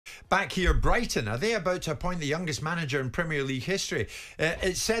back here, Brighton, are they about to appoint the youngest manager in Premier League history?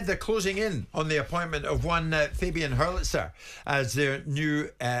 It said they're closing in on the appointment of one Fabian Hurzeler as their new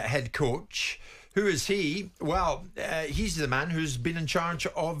head coach. Who is he? Well, he's the man who's been in charge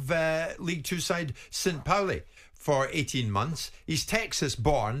of League Two side St. Pauli for 18 months. He's Texas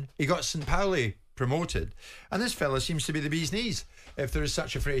born. He got St. Pauli promoted. And this fella seems to be the bee's knees, if there is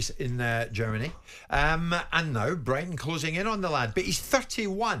such a phrase in Germany. And now Brighton closing in on the lad. But he's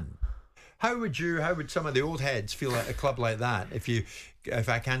 31. How would some of the old heads feel at a club like that if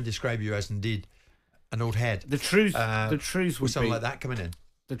I can describe you as indeed an old head? The truth would with something be like that coming in.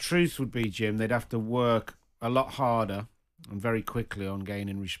 The truth would be, Jim, they'd have to work a lot harder and very quickly on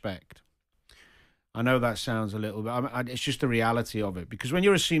gaining respect. I know that sounds a little bit... it's just the reality of it. Because when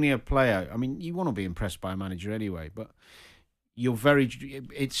you're a senior player, I mean, you want to be impressed by a manager anyway, but you're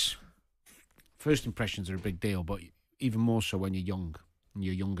it's... First impressions are a big deal, but even more so when you're young, and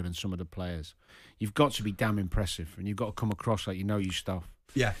you're younger than some of the players. You've got to be damn impressive, and you've got to come across like you know your stuff.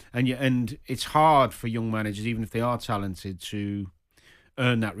 Yeah. And it's hard for young managers, even if they are talented, to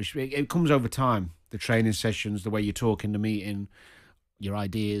earn that respect. It comes over time. The training sessions, the way you talk in the meeting, your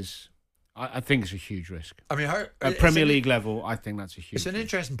ideas. I think it's a huge risk. I mean, at Premier League level, I think that's a huge risk. It's an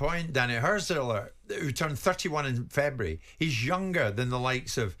interesting point, Danny. Hurzeler, who turned 31 in February, he's younger than the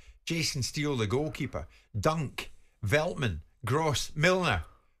likes of Jason Steele, the goalkeeper, Dunk, Veltman, Gross, Milner,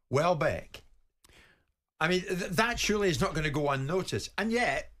 Welbeck. I mean, that surely is not going to go unnoticed. And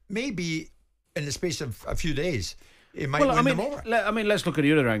yet, maybe in the space of a few days, it might win them over. Let's look at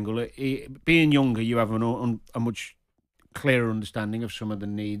the other angle. Being younger, you have a much clearer understanding of some of the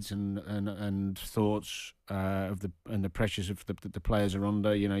needs and thoughts and the pressures of the players are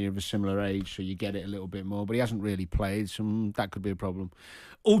under. You know, you're of a similar age, so you get it a little bit more. But he hasn't really played, so that could be a problem.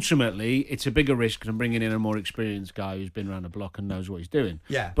 Ultimately, it's a bigger risk than bringing in a more experienced guy who's been around the block and knows what he's doing.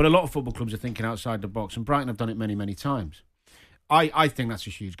 Yeah. But a lot of football clubs are thinking outside the box, and Brighton have done it many, many times. I think that's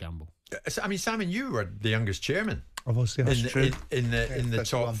a huge gamble. I mean, Simon, you were the youngest chairman. Obviously, that's true. In the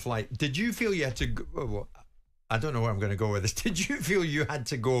top flight. Did you feel you had to go... Well, I don't know where I'm going to go with this. Did you feel you had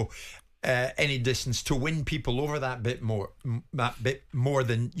to go any distance to win people over that bit more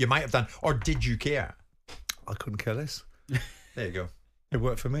than you might have done, or did you care? I couldn't care less. There you go. It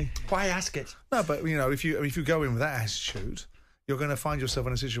worked for me. Why ask it? No, but you know, if you go in with that attitude, you're going to find yourself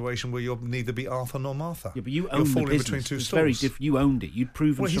in a situation where you'll neither be Arthur nor Martha. Yeah, but you own the business. Between two stools. Very different. You owned it. You'd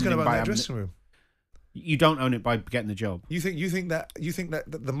proven something. Well, he's going to own that dressing room. You don't own it by getting the job. You think that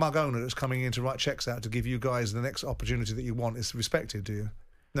the mug owner that's coming in to write checks out to give you guys the next opportunity that you want is respected, do you?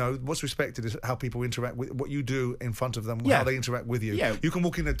 No, what's respected is how people interact with what you do in front of them, how they interact with you. Yeah. You can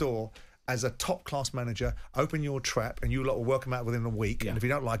walk in the door as a top-class manager, open your trap, and you lot will work them out within a week, and if you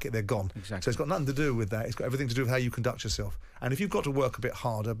don't like it, they're gone. Exactly. So it's got nothing to do with that. It's got everything to do with how you conduct yourself. And if you've got to work a bit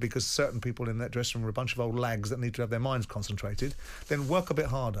harder because certain people in that dressing room are a bunch of old lags that need to have their minds concentrated, then work a bit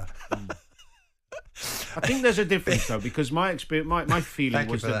harder. I think there's a difference though, because my experience, my feeling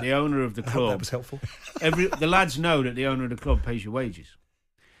was that the owner of the club, that was helpful. The lads know that the owner of the club pays your wages,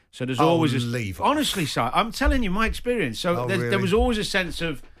 so there's always honestly, Si, I'm telling you my experience. So there was always a sense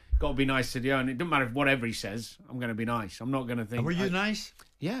of got to be nice to the owner. It doesn't matter whatever he says. I'm going to be nice. I'm not going to think. And were you nice?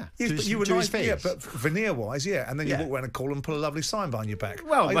 Yeah. Yes, but you were nice. Yeah, but veneer-wise, yeah. And then you walk around and call and put a lovely sign behind your back.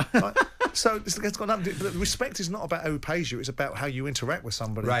 Well, so it's got nothing to do. But respect is not about who pays you. It's about how you interact with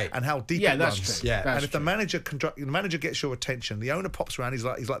somebody, and how deep it runs. That's true. Yeah, and if the manager gets your attention, the owner pops around. He's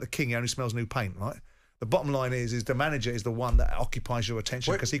like the king. He only smells new paint, right? The bottom line is the manager is the one that occupies your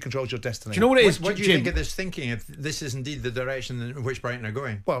attention because he controls your destiny. Do you know what it is? What do you think of this thinking, if this is indeed the direction in which Brighton are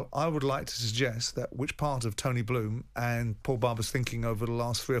going? Well, I would like to suggest that which part of Tony Bloom and Paul Barber's thinking over the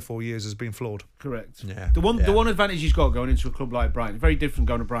last 3 or 4 years has been flawed. Correct. Yeah. The one advantage he's got going into a club like Brighton, very different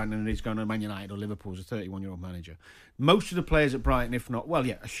going to Brighton than it is going to Man United or Liverpool as a 31-year-old manager. Most of the players at Brighton, if not,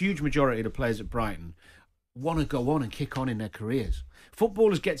 a huge majority of the players at Brighton want to go on and kick on in their careers.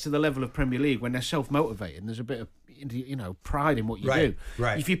 Footballers get to the level of Premier League when they're self-motivated and there's a bit of pride in what you do.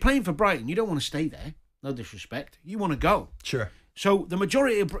 Right. If you're playing for Brighton, you don't want to stay there. No disrespect. You want to go. Sure. So the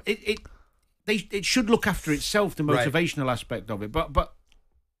majority of it should look after itself, the motivational aspect of it. But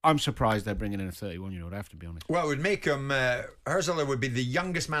I'm surprised they're bringing in a 31-year-old. I have to be honest. Well, it would make him. Hurzeler would be the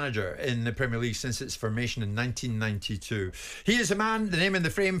youngest manager in the Premier League since its formation in 1992. He is a man. The name in the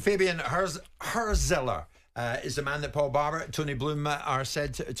frame, Fabian Hurzeler. Is the man that Paul Barber, Tony Bloom are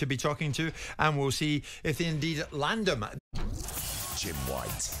said to be talking to, and we'll see if they indeed land him. Jim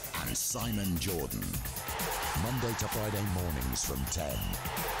White and Simon Jordan, Monday to Friday mornings from 10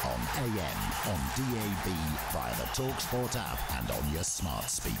 on AM, on DAB, via the talkSPORT app and on your smart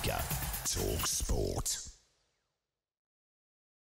speaker. talkSPORT.